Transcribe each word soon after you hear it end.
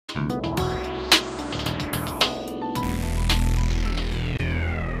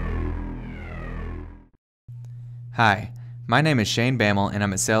Hi, my name is Shane Bammel and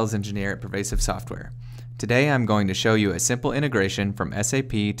I'm a sales engineer at Pervasive Software. Today I'm going to show you a simple integration from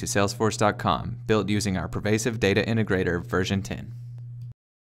SAP to Salesforce.com built using our Pervasive Data Integrator version 10.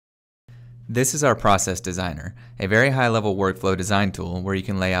 This is our Process Designer, a very high-level workflow design tool where you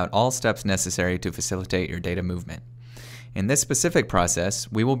can lay out all steps necessary to facilitate your data movement. In this specific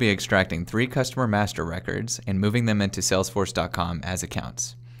process, we will be extracting 3 customer master records and moving them into Salesforce.com as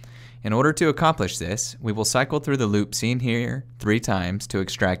accounts. In order to accomplish this, we will cycle through the loop seen here 3 times to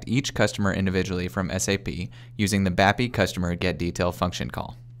extract each customer individually from SAP using the BAPI customer getDetail function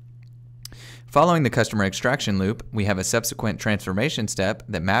call. Following the customer extraction loop, we have a subsequent transformation step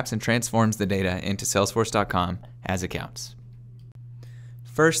that maps and transforms the data into Salesforce.com as accounts.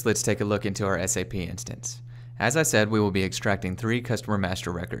 First, let's take a look into our SAP instance. As I said, we will be extracting 3 customer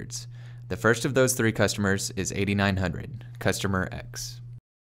master records. The first of those 3 customers is 8900, customer X.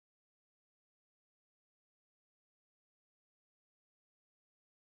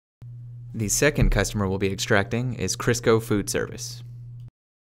 The second customer we'll be extracting is Crisco Food Service.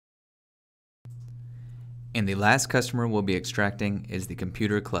 And the last customer we'll be extracting is the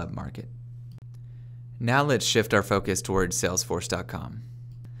Computer Club Market. Now let's shift our focus towards Salesforce.com.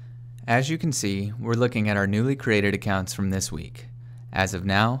 As you can see, we're looking at our newly created accounts from this week. As of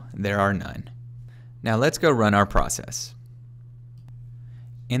now, there are none. Now let's go run our process.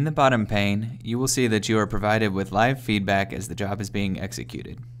 In the bottom pane, you will see that you are provided with live feedback as the job is being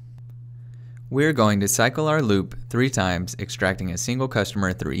executed. We're going to cycle our loop 3 times, extracting a single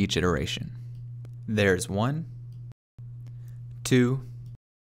customer through each iteration. There's 1, 2,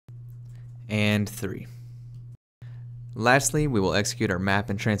 and 3. Lastly, we will execute our map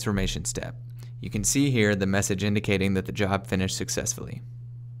and transformation step. You can see here the message indicating that the job finished successfully.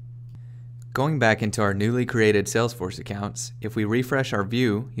 Going back into our newly created Salesforce accounts, if we refresh our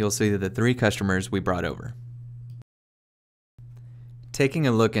view, you'll see the 3 customers we brought over. Taking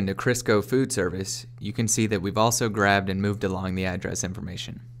a look into Crisco Food Service, you can see that we've also grabbed and moved along the address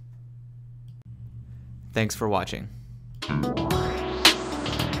information. Thanks for watching.